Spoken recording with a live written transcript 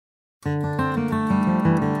Not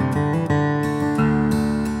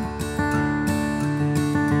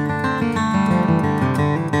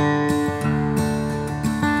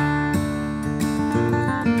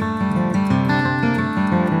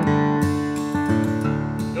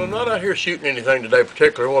out here shooting anything today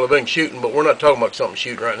particularly. Well, I've been shooting, but we're not talking about something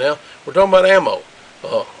shooting right now. We're talking about ammo.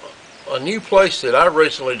 A new place that I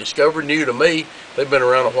recently discovered, new to me, they've been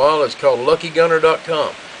around a while, it's called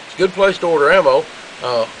LuckyGunner.com. It's a good place to order ammo.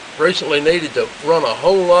 Recently needed to run a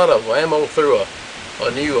whole lot of ammo through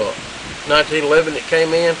a new 1911 that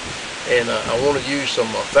came in, and I wanted to use some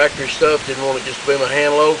factory stuff, didn't want it just to be my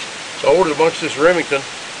hand loads. So I ordered a bunch of this Remington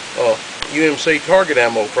UMC target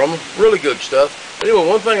ammo from them. Really good stuff. Anyway,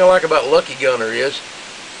 one thing I like about Lucky Gunner is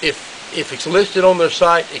if it's listed on their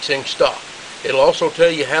site, it's in stock. It'll also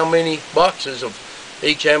tell you how many boxes of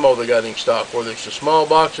each ammo they got in stock, whether it's the small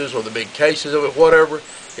boxes or the big cases of it, whatever.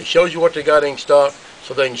 It shows you what they got in stock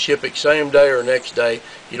so they can ship it same day or next day.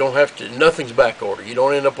 You don't have to, nothing's back order. You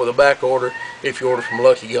don't end up with a back order if you order from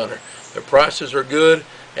Lucky Gunner. Their prices are good,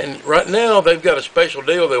 and right now they've got a special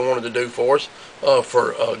deal they wanted to do for us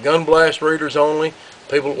for Gunblast readers only.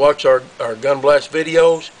 People that watch our Gunblast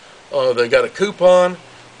videos, they got a coupon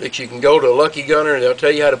that you can go to Lucky Gunner and they'll tell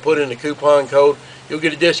you how to put in the coupon code. You'll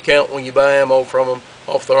get a discount when you buy ammo from them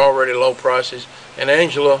off their already low prices. And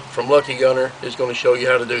Angela from Lucky Gunner is going to show you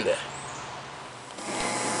how to do that.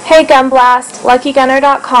 Hey Gunblast,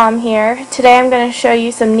 LuckyGunner.com here. Today I'm going to show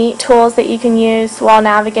you some neat tools that you can use while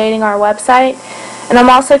navigating our website. And I'm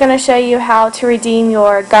also going to show you how to redeem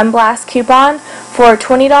your Gunblast coupon for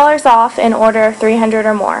 $20 off in order of 300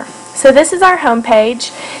 or more. So this is our home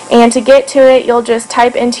page, and to get to it you'll just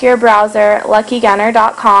type into your browser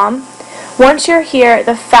LuckyGunner.com. Once you're here,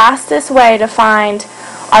 the fastest way to find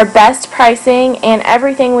our best pricing and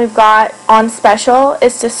everything we've got on special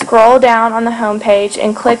is to scroll down on the home page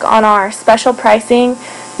and click on our special pricing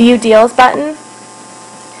view deals button.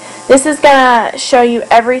 This is going to show you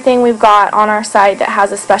everything we've got on our site that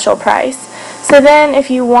has a special price. So then if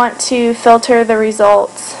you want to filter the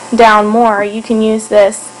results down more, you can use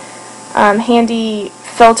this handy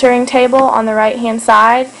filtering table on the right hand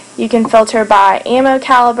side. You can filter by ammo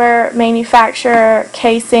caliber, manufacturer,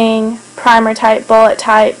 casing, primer type,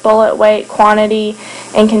 bullet weight, quantity,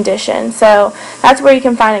 and condition. So that's where you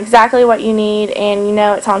can find exactly what you need and you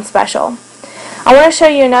know it's on special. I want to show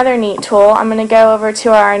you another neat tool. I'm going to go over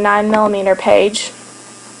to our 9mm page.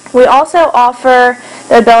 We also offer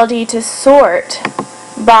the ability to sort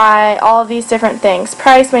by all of these different things: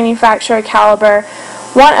 price, manufacturer, caliber.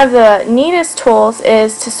 One of the neatest tools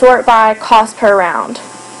is to sort by cost per round.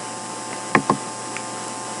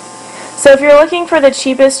 So if you're looking for the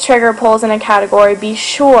cheapest trigger pulls in a category, be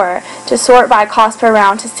sure to sort by cost per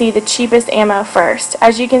round to see the cheapest ammo first.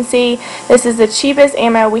 As you can see, this is the cheapest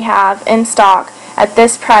ammo we have in stock at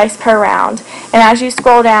this price per round. And as you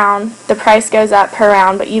scroll down, the price goes up per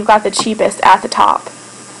round, but you've got the cheapest at the top.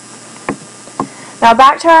 Now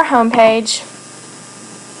back to our home page.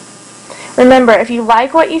 Remember, if you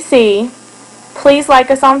like what you see, please like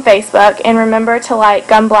us on Facebook, and remember to like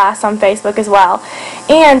Gunblast on Facebook as well.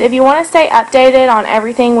 And if you want to stay updated on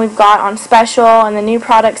everything we've got on special and the new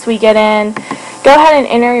products we get in, go ahead and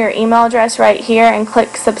enter your email address right here and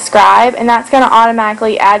click subscribe, and that's going to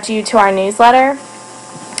automatically add you to our newsletter,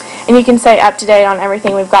 and you can stay up to date on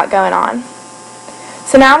everything we've got going on.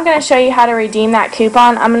 So now I'm going to show you how to redeem that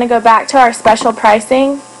coupon. I'm going to go back to our special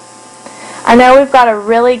pricing. I know we've got a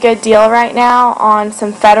really good deal right now on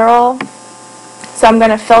some Federal, so I'm going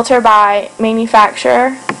to filter by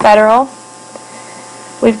manufacturer, Federal.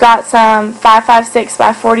 We've got some 5.56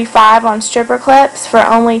 by 45 on stripper clips for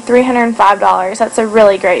only $305. That's a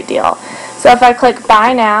really great deal. So if I click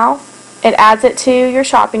buy now, it adds it to your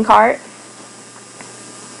shopping cart.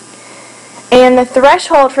 And the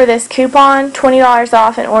threshold for this coupon, $20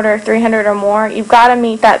 off in order of 300 or more, you've got to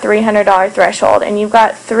meet that $300 threshold, and you've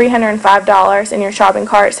got $305 in your shopping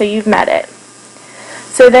cart, so you've met it.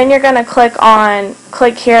 So then you're going to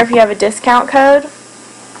click here if you have a discount code.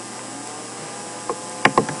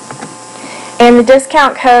 And the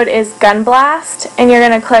discount code is Gunblast, and you're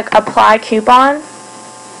going to click apply coupon.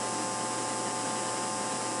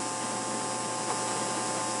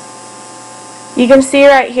 You can see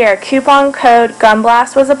right here, coupon code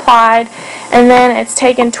Gunblast was applied, and then it's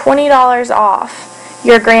taken $20 off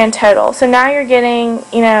your grand total. So now you're getting,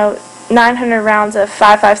 900 rounds of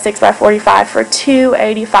 5.56 by 45 for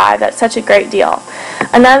 $285. That's such a great deal.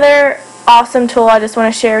 Another awesome tool I just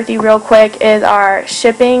want to share with you real quick is our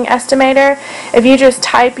shipping estimator. If you just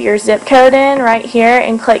type your zip code in right here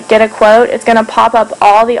and click get a quote, it's going to pop up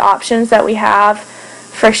all the options that we have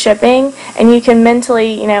for shipping, and you can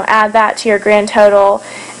mentally, add that to your grand total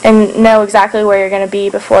and know exactly where you're going to be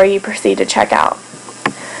before you proceed to checkout.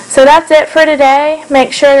 So that's it for today.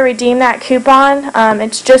 Make sure to redeem that coupon.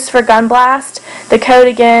 It's just for Gunblast. The code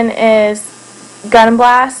again is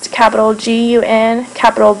Gunblast, capital G-U-N,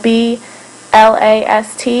 capital B-L-A-S-T,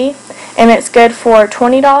 and it's good for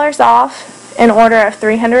 $20 off in order of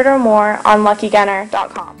 300 or more on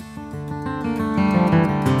LuckyGunner.com.